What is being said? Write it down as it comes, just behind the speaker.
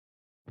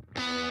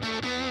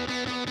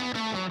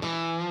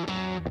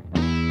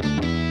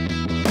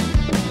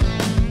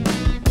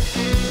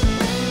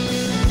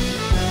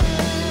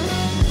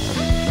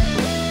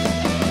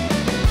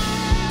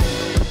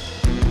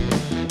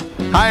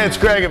Hi, it's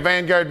Greg at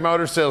Vanguard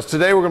Motor Sales.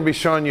 Today we're going to be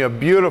showing you a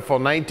beautiful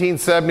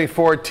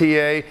 1974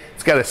 TA.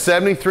 It's got a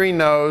 73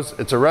 nose,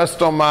 it's a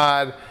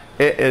Restomod,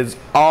 it is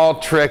all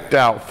tricked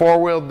out.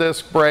 Four-wheel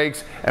disc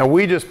brakes, and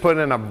we just put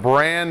in a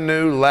brand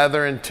new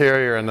leather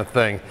interior in the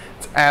thing.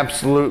 It's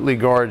absolutely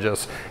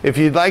gorgeous. If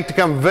you'd like to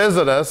come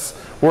visit us,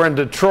 we're in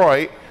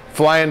Detroit.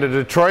 Fly into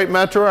Detroit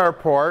Metro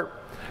Airport.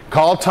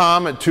 Call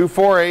Tom at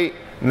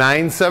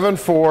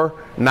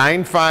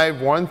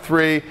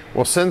 248-974-9513.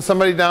 We'll send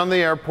somebody down to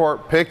the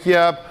airport, pick you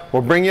up.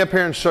 We'll bring you up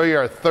here and show you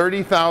our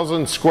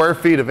 30,000 square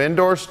feet of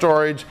indoor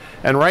storage.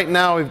 And right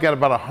now we've got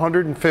about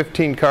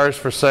 115 cars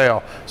for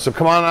sale. So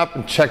come on up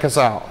and check us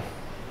out.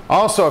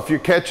 Also, if you're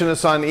catching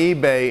us on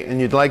eBay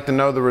and you'd like to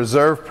know the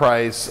reserve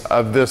price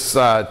of this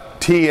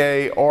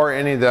TA or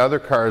any of the other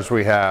cars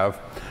we have,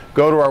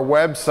 go to our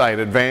website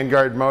at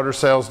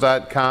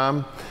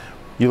vanguardmotorsales.com.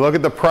 You look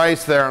at the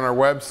price there on our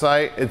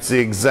website, it's the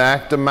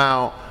exact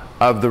amount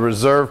of the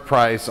reserve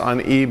price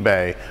on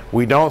eBay.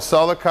 We don't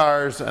sell the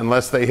cars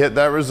unless they hit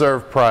that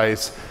reserve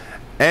price,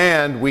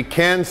 and we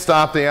can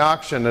stop the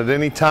auction at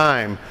any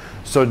time.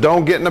 So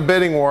don't get in a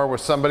bidding war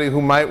with somebody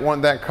who might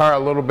want that car a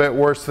little bit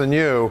worse than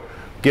you.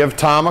 Give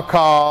Tom a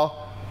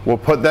call. We'll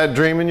put that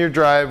dream in your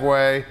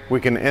driveway.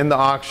 We can end the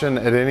auction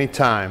at any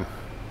time.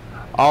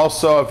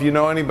 Also, if you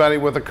know anybody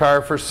with a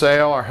car for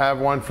sale or have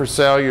one for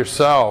sale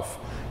yourself,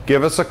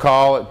 give us a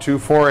call at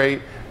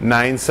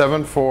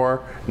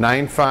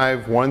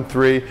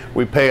 248-974-9513.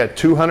 We pay a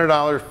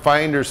 $200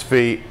 finder's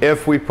fee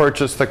if we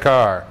purchase the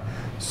car.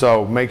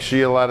 So make sure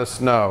you let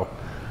us know.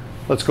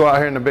 Let's go out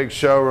here in the big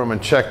showroom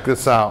and check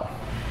this out.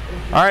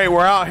 All right,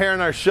 we're out here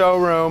in our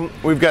showroom.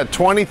 We've got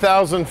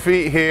 20,000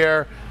 feet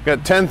here. We've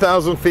got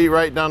 10,000 feet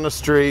right down the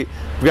street.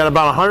 We've got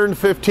about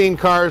 115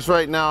 cars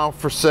right now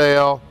for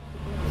sale.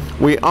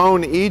 We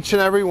own each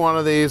and every one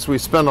of these. We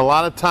spend a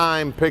lot of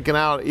time picking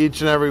out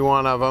each and every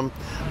one of them.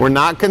 We're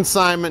not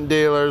consignment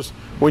dealers.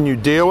 When you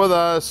deal with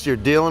us, you're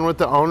dealing with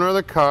the owner of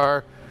the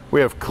car. We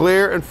have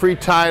clear and free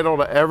title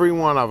to every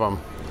one of them.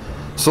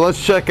 So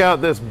let's check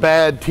out this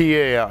bad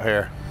TA out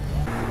here.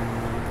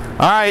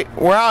 All right,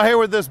 we're out here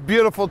with this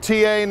beautiful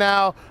TA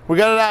now. We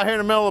got it out here in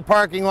the middle of the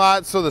parking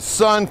lot so the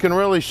sun can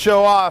really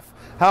show off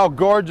how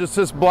gorgeous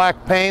this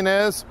black paint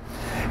is.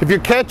 If you're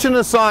catching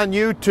us on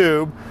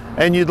YouTube,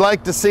 and you'd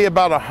like to see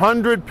about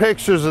 100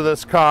 pictures of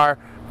this car,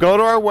 go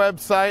to our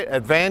website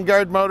at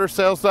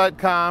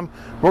vanguardmotorsales.com.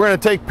 We're going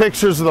to take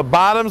pictures of the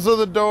bottoms of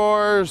the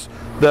doors,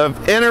 the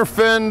inner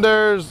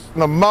fenders,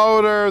 the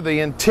motor,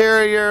 the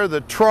interior,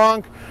 the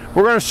trunk.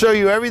 We're going to show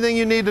you everything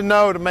you need to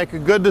know to make a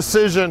good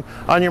decision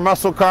on your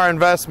muscle car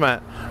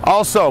investment.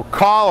 Also,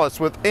 call us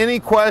with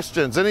any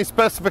questions, any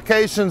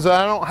specifications that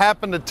I don't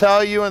happen to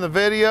tell you in the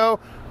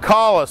video.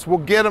 Call us, we'll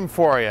get them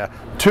for you.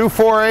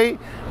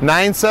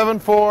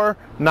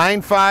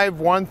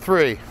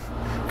 248-974-9513.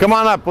 Come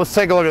on up, let's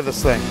take a look at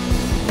this thing.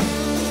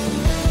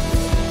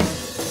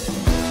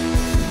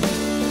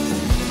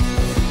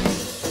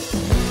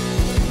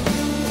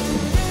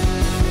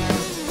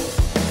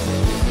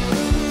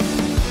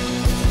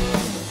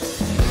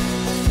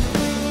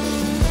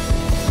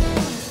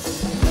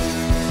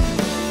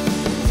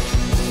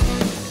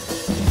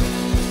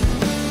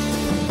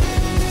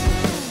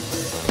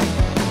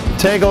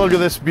 Take a look at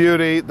this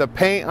beauty. The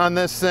paint on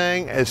this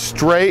thing is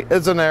straight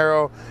as an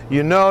arrow.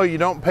 You know you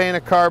don't paint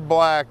a car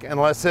black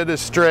unless it is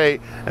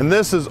straight, and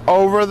this is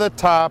over the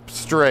top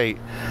straight.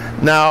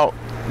 Now,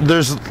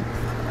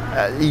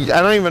 I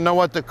don't even know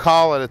what to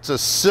call it. It's a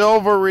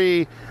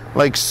silvery,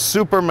 like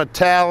super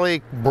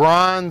metallic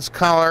bronze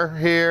color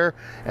here,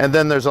 and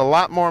then there's a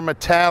lot more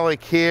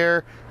metallic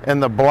here in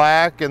the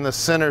black and the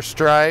center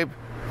stripe.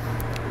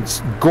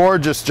 It's a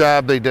gorgeous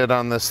job they did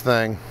on this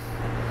thing.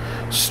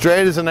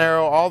 Straight as an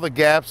arrow, all the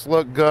gaps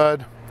look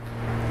good.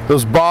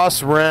 Those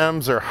Boss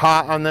rims are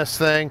hot on this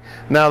thing.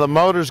 Now the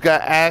motor's got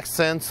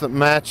accents that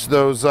match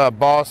those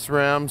Boss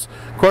rims.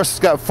 Of course, it's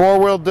got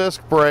four-wheel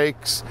disc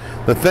brakes.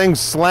 The thing's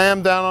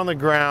slammed down on the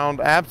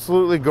ground,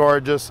 absolutely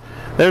gorgeous.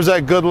 There's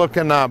that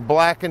good-looking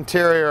black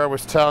interior I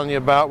was telling you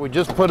about. We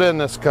just put in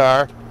this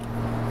car.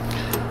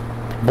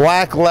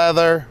 Black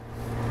leather,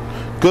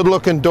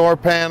 good-looking door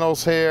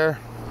panels here.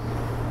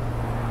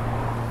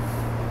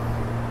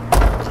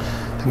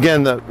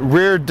 Again, the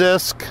rear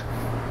disc,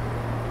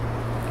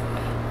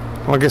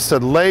 like I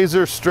said,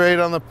 laser straight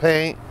on the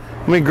paint.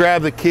 Let me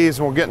grab the keys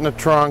and we'll get in the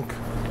trunk.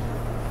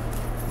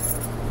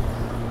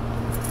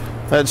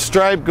 That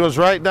stripe goes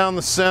right down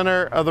the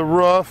center of the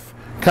roof,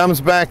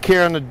 comes back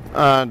here on the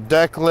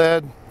deck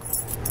lid.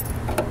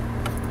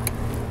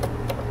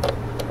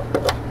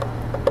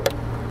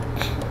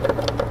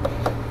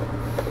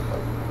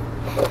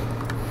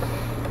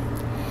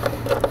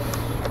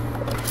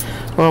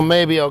 Well,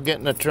 maybe I'll get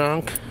in the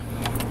trunk.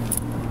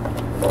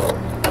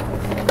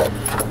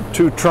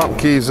 Two trunk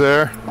keys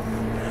there.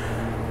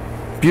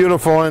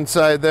 Beautiful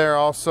inside there,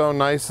 also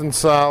nice and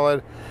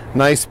solid.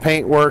 Nice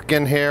paint work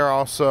in here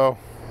also.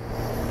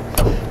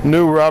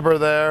 New rubber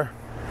there.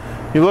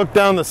 You look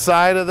down the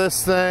side of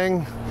this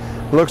thing,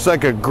 looks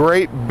like a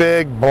great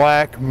big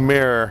black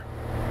mirror.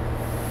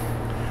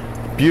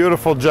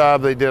 Beautiful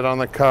job they did on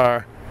the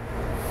car.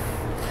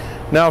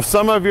 Now, if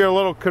some of you are a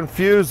little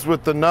confused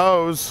with the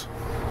nose,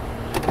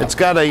 it's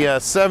got a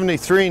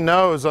 73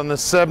 nose on the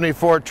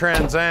 74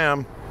 Trans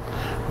Am.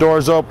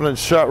 Doors open and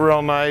shut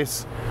real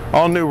nice.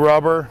 All new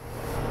rubber.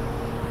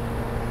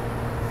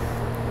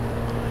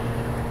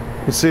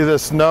 You see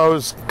this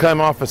nose come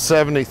off a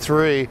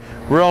 73.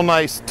 Real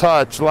nice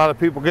touch. A lot of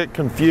people get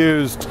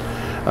confused.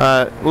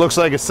 Looks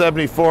like a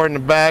 74 in the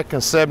back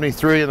and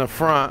 73 in the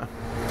front.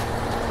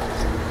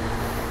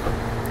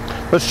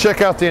 Let's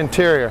check out the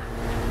interior.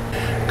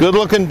 Good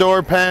looking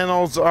door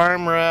panels,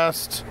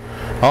 armrest.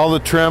 All the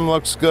trim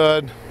looks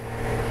good.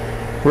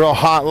 Real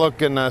hot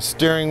looking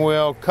steering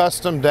wheel,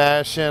 custom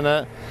dash in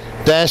it.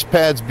 Dash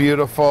pad's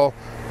beautiful.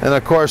 And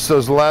of course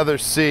those leather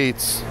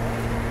seats.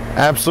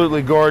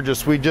 Absolutely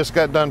gorgeous. We just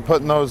got done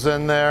putting those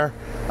in there.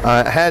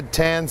 It had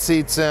tan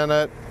seats in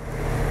it.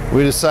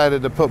 We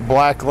decided to put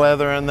black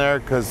leather in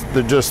there because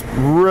it just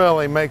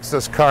really makes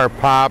this car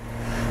pop.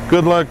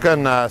 Good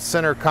looking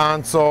center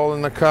console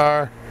in the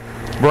car.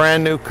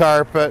 Brand new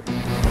carpet.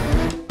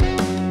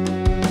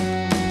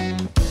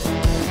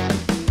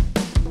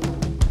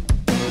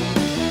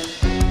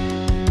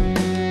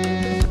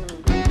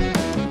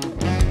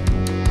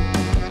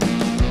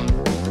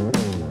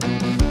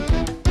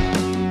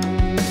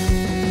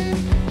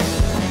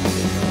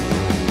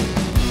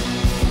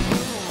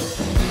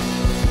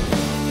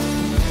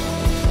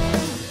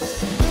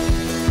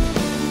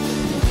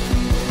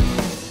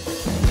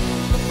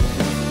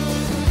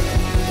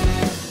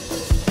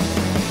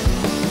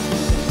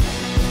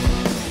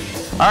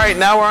 All right,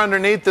 now we're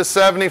underneath the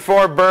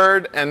 74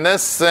 Bird, and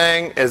this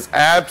thing is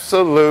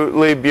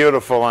absolutely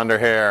beautiful under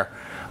here.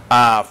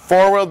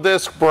 Four-wheel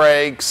disc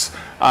brakes.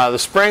 The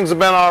springs have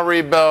been all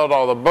rebuilt.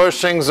 All the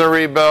bushings are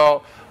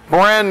rebuilt.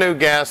 Brand new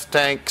gas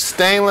tank.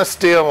 Stainless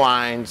steel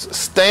lines.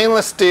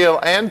 Stainless steel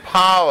and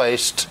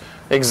polished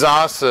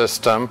exhaust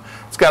system.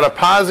 It's got a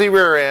posi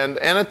rear end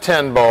and a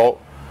 10-bolt.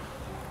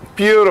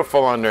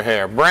 Beautiful under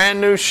here.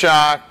 Brand new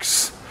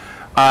shocks.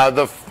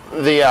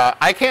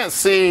 I can't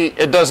see,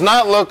 it does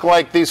not look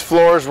like these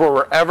floors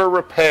were ever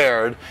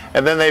repaired,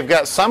 and then they've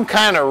got some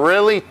kind of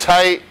really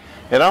tight,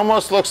 it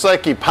almost looks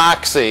like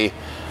epoxy.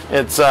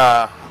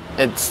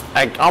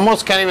 I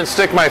almost can't even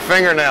stick my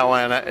fingernail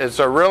in it. It's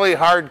a really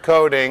hard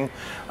coating.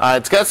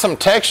 It's got some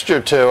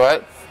texture to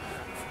it,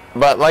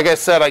 but like I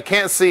said, I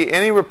can't see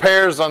any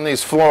repairs on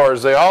these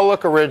floors. They all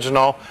look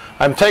original.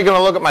 I'm taking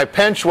a look at my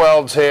pinch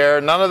welds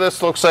here. None of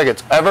this looks like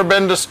it's ever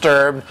been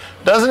disturbed.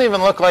 Doesn't even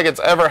look like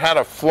it's ever had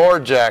a floor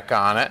jack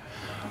on it.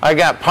 I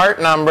got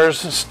part numbers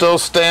still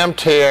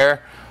stamped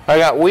here. I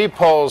got weep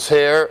holes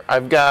here.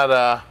 I've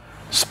got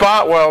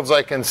spot welds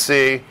I can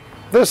see.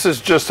 This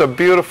is just a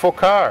beautiful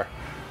car.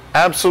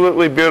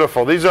 Absolutely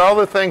beautiful. These are all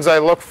the things I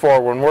look for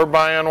when we're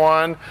buying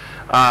one.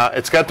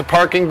 It's got the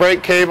parking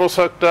brake cables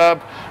hooked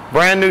up.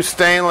 Brand new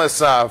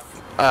stainless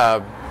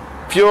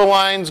fuel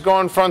lines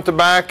going front to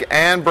back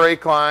and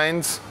brake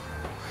lines.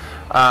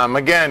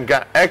 Again,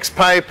 got X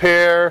pipe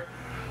here.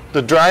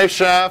 The drive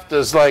shaft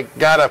is like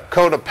got a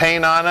coat of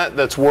paint on it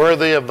that's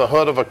worthy of the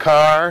hood of a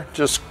car.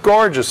 Just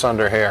gorgeous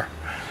under here.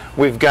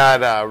 We've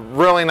got a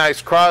really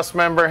nice cross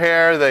member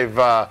here. They've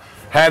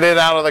had it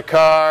out of the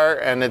car,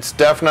 and it's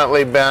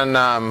definitely been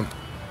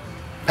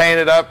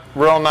painted up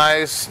real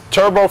nice.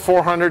 Turbo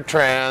 400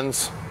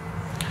 trans.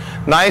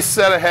 Nice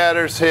set of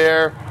headers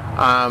here.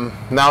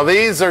 Now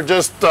these are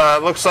just,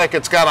 looks like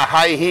it's got a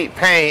high heat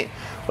paint.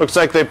 Looks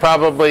like they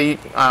probably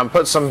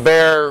put some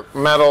bare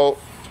metal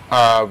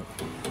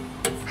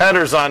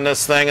headers on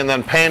this thing and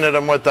then painted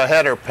them with the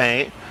header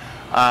paint.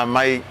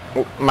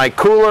 My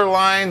cooler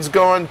lines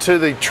going to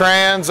the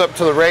trans up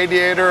to the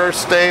radiator are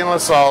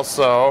stainless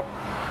also.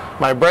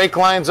 My brake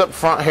lines up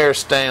front here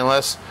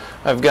stainless.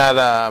 I've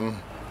got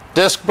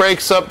disc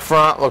brakes up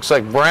front. Looks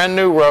like brand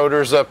new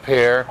rotors up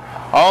here.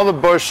 All the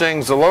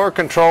bushings, the lower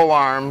control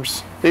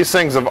arms, these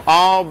things have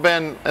all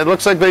been, it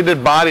looks like they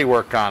did body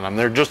work on them.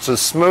 They're just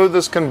as smooth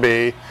as can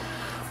be.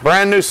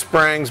 Brand new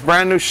springs,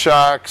 brand new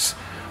shocks,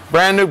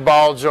 brand new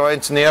ball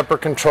joints in the upper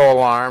control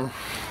arm.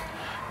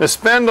 The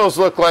spindles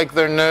look like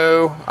they're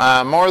new.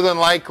 More than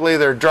likely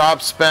they're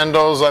drop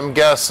spindles, I'm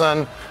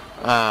guessing,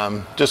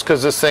 just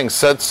because this thing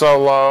sits so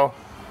low.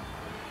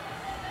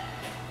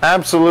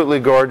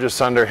 Absolutely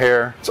gorgeous under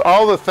here. It's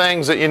all the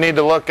things that you need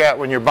to look at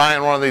when you're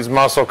buying one of these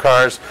muscle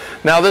cars.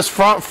 Now this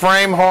front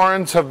frame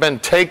horns have been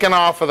taken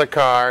off of the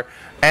car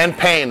and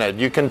painted.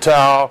 You can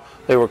tell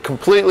they were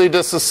completely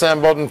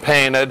disassembled and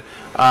painted.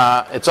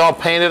 It's all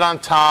painted on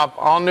top,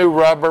 all new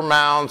rubber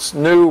mounts,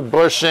 new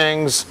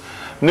bushings,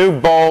 new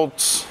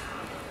bolts.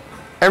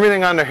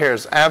 Everything under here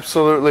is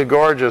absolutely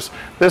gorgeous.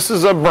 This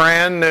is a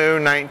brand new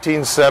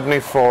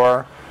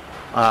 1974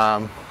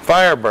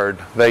 Firebird.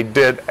 They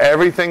did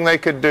everything they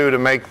could do to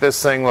make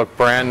this thing look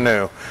brand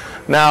new.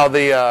 Now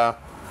the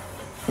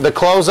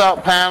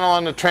closeout panel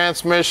on the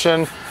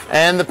transmission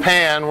and the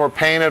pan were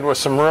painted with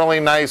some really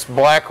nice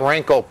black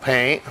wrinkle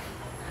paint.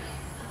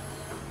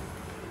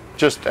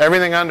 Just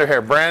everything under here,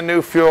 brand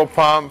new fuel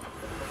pump.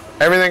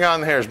 Everything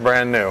on here is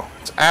brand new.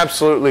 It's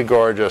absolutely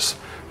gorgeous.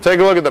 Take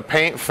a look at the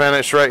paint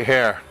finish right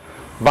here.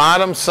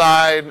 Bottom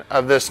side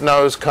of this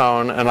nose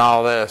cone and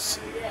all this.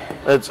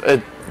 It's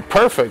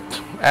perfect.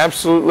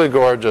 Absolutely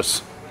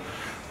gorgeous.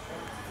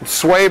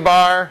 Sway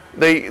bar,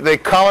 they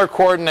color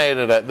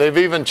coordinated it. They've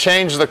even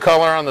changed the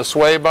color on the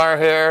sway bar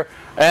here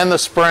and the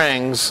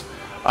springs.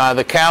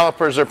 The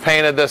calipers are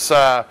painted this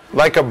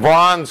like a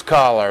bronze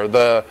color.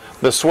 The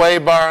sway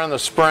bar and the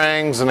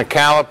springs and the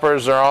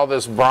calipers are all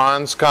this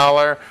bronze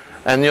color.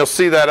 And you'll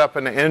see that up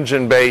in the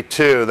engine bay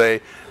too.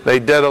 They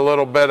did a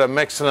little bit of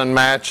mixing and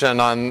matching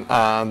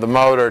on the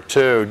motor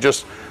too.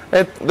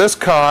 This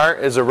car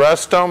is a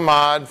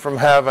Restomod from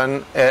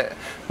heaven. The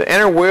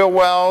inner wheel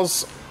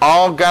wells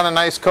all got a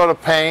nice coat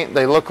of paint.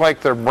 They look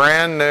like they're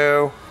brand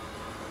new.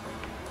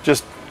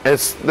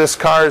 This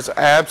car is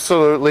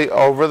absolutely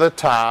over the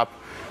top.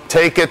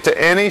 Take it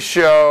to any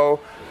show.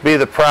 Be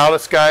the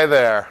proudest guy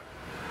there.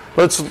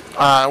 We'll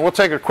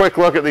take a quick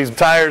look at these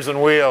tires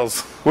and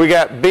wheels. We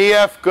got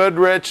BF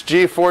Goodrich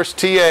G-Force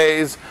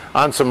TAs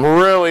on some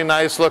really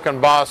nice looking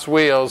Boss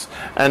wheels,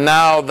 and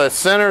now the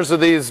centers of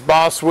these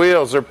Boss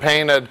wheels are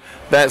painted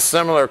that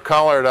similar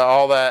color to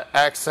all that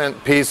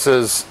accent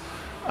pieces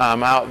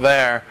out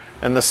there.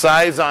 And the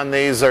size on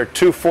these are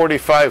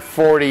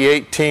 245/40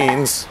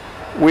 18s.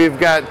 We've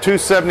got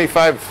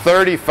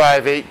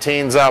 275/35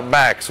 18s out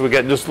back, so we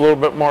got just a little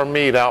bit more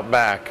meat out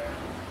back.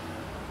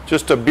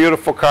 Just a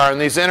beautiful car,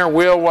 and these inner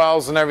wheel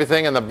wells and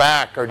everything in the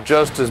back are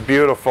just as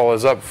beautiful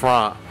as up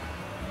front.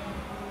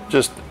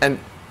 And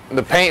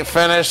the paint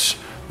finish,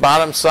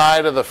 bottom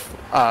side of the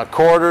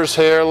quarters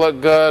here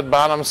look good,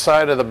 bottom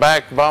side of the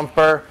back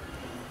bumper.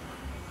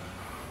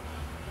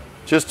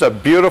 Just a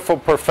beautiful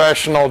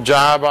professional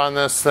job on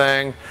this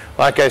thing.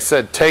 Like I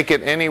said, take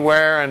it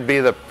anywhere and be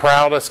the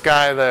proudest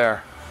guy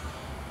there,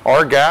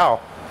 or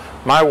gal.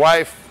 My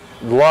wife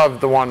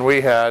loved the one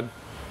we had.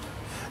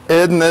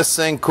 Isn't this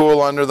thing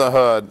cool under the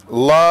hood?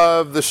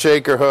 Love the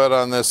shaker hood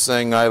on this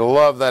thing. I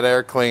love that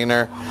air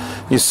cleaner.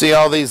 You see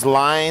all these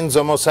lines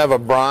almost have a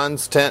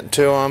bronze tint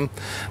to them.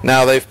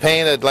 Now they've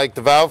painted, like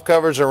the valve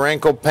covers are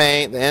wrinkled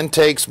paint, the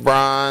intake's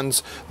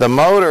bronze. The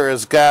motor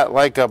has got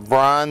like a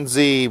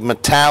bronzy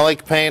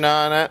metallic paint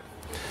on it.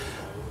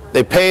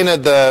 They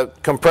painted the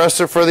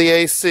compressor for the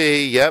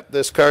AC. Yep,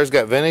 this car's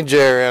got vintage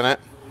air in it.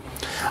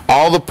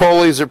 All the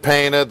pulleys are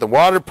painted. The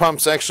water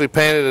pump's actually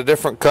painted a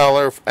different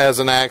color as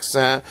an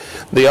accent.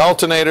 The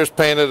alternator's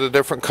painted a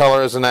different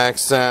color as an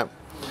accent.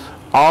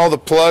 All the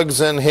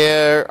plugs in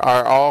here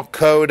are all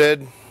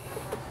coated.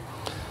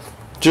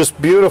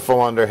 Just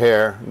beautiful under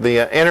here.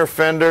 The inner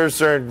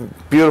fenders are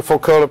beautiful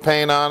coat of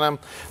paint on them.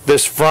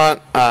 This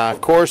front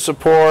core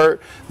support,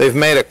 they've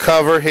made a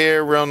cover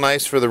here real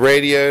nice for the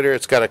radiator.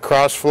 It's got a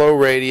cross flow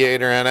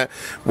radiator in it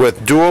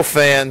with dual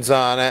fans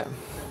on it.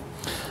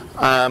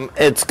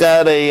 It's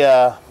got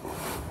a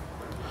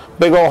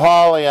big old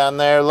Holly on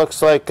there.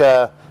 Looks like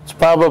it's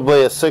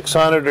probably a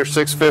 600 or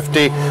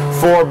 650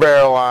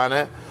 4-barrel on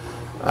it.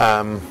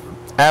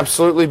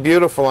 Absolutely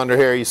beautiful under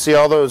here. You see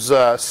all those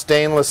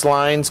stainless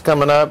lines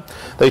coming up.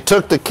 They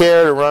took the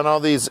care to run all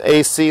these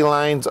AC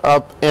lines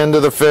up into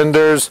the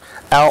fenders,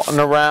 out and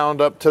around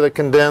up to the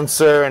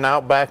condenser, and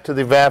out back to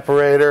the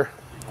evaporator.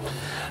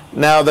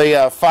 Now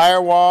the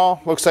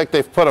firewall, looks like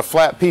they've put a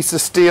flat piece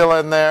of steel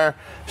in there,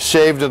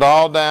 shaved it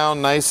all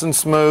down nice and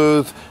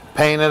smooth,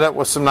 painted it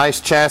with some nice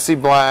chassis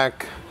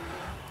black.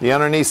 The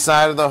underneath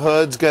side of the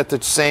hood's got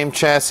the same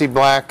chassis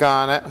black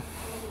on it.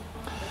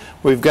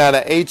 We've got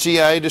a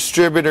HEI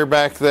distributor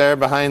back there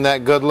behind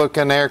that good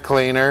looking air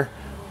cleaner.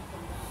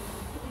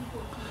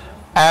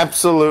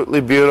 Absolutely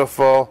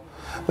beautiful.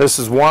 This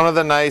is one of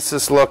the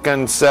nicest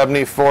looking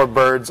 74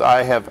 birds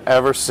I have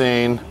ever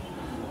seen.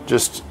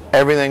 Just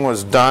everything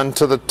was done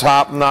to the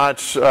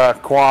top-notch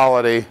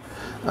quality.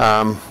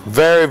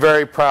 Very,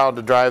 very proud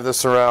to drive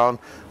this around.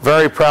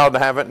 Very proud to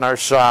have it in our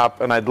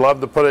shop, and I'd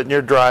love to put it in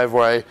your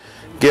driveway.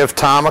 Give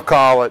Tom a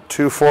call at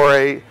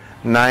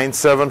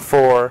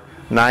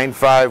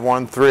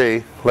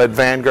 248-974-9513. Let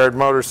Vanguard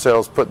Motor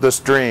Sales put this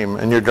dream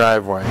in your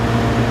driveway.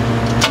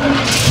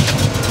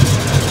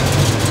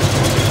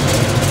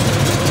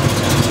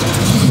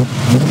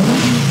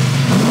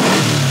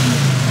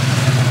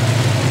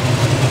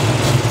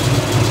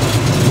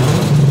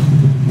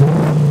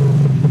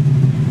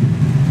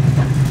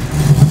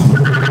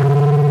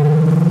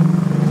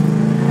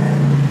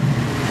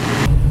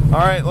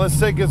 Alright, let's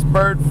take this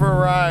bird for a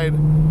ride.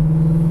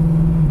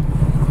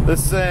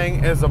 This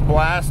thing is a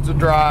blast to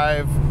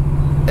drive.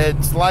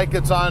 It's like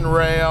it's on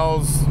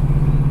rails.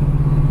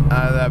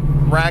 The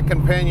rack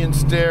and pinion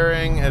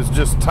steering is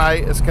just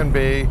tight as can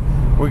be.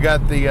 We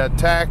got the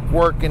tack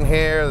working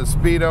here, the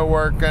speedo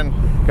working.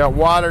 Got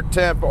water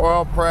temp,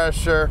 oil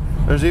pressure.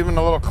 There's even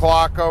a little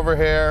clock over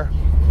here.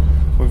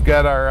 We've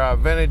got our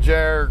vintage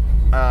air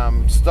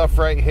stuff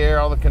right here,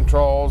 all the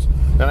controls.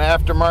 An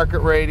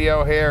aftermarket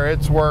radio here,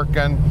 it's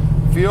working.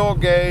 Fuel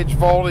gauge,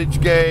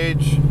 voltage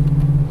gauge,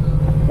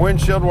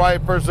 windshield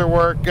wipers are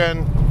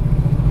working.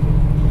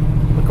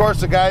 Of course,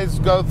 the guys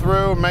go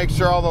through and make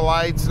sure all the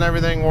lights and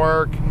everything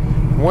work.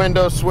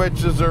 Window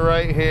switches are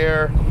right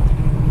here.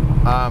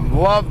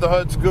 Love the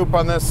hood scoop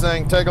on this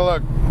thing. Take a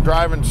look,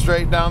 driving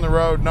straight down the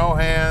road, no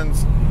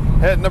hands,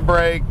 hitting the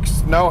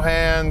brakes, no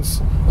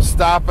hands,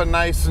 stopping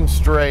nice and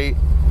straight.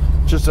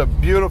 Just a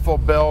beautiful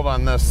build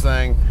on this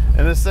thing.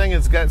 And this thing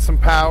has got some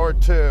power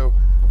too.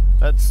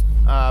 That's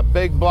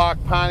big block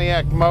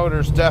Pontiac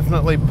motors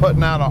definitely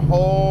putting out a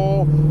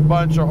whole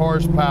bunch of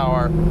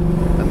horsepower.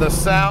 And the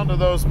sound of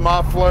those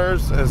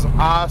mufflers is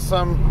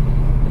awesome.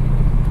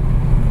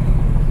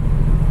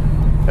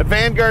 At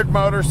Vanguard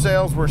Motor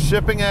Sales, we're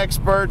shipping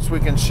experts. We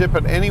can ship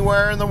it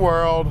anywhere in the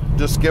world.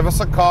 Just give us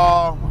a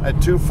call at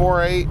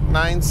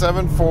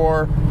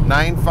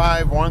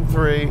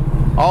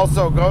 248-974-9513.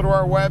 Also, go to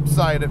our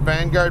website at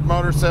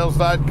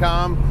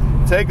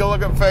vanguardmotorsales.com. Take a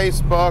look at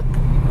Facebook.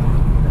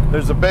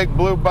 There's a big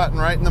blue button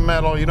right in the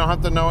middle. You don't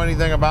have to know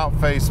anything about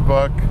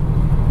Facebook.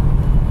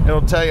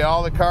 It'll tell you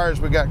all the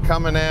cars we got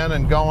coming in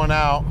and going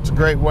out. It's a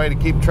great way to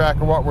keep track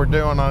of what we're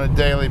doing on a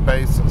daily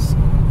basis.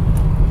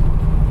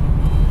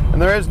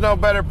 And there is no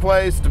better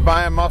place to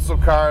buy a muscle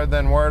car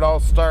than where it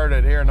all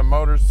started, here in the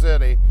Motor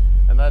City.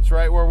 And that's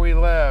right where we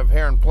live,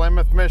 here in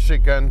Plymouth,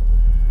 Michigan,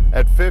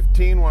 at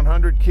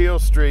 15100 Keel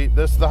Street.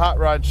 This is the Hot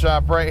Rod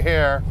Shop right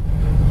here.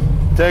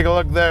 Take a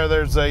look there.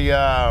 There's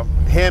a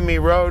Hemi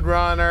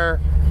Roadrunner.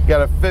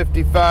 Got a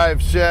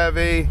 55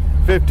 Chevy,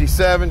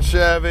 57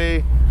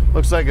 Chevy.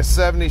 Looks like a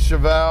 70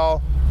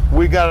 Chevelle.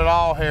 We got it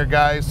all here,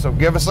 guys. So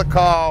give us a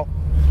call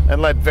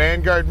and let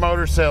Vanguard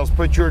Motor Sales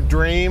put your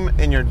dream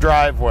in your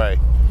driveway.